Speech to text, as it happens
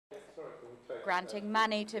Granting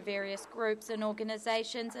money to various groups and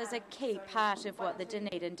organisations is a key part of what the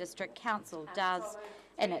Dunedin District Council does,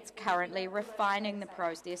 and it's currently refining the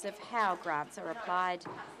process of how grants are applied.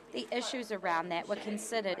 The issues around that were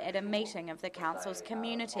considered at a meeting of the Council's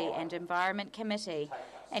Community and Environment Committee,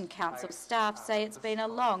 and Council staff say it's been a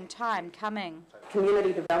long time coming.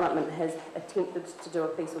 Community Development has attempted to do a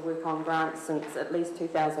piece of work on grants since at least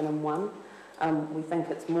 2001. We think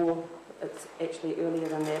it's actually earlier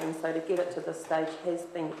than that, and so to get it to this stage has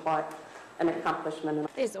been quite an accomplishment.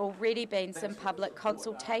 There's already been some public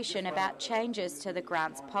consultation about changes to the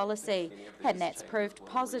grants policy, and that's proved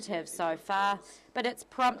positive so far, but it's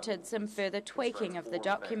prompted some further tweaking of the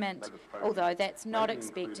document, although that's not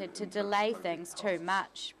expected to delay things too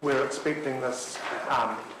much. We're expecting this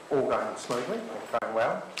all going smoothly, going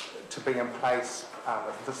well, to be in place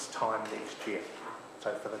at this time next year,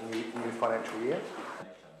 so for the new financial year.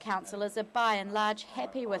 Councillors are by and large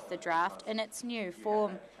happy with the draft in its new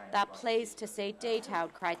form. They're pleased to see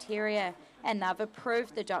detailed criteria, and they've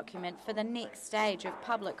approved the document for the next stage of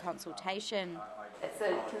public consultation. It's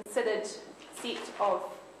a considered set of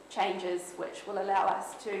changes which will allow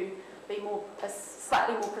us to be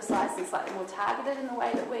slightly more precise and slightly more targeted in the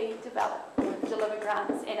way that we deliver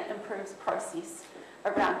grants, and it improves process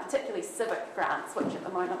around particularly civic grants, which at the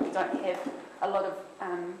moment we don't have a lot of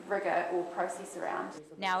rigour or process around.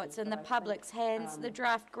 Now it's in the public's hands. The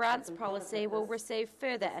draft grants policy will receive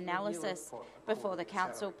further analysis before the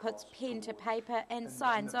council puts pen to paper and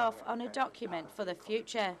signs off on a document for the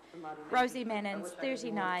future. Rosie Mannins,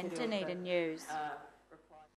 39 Dunedin News.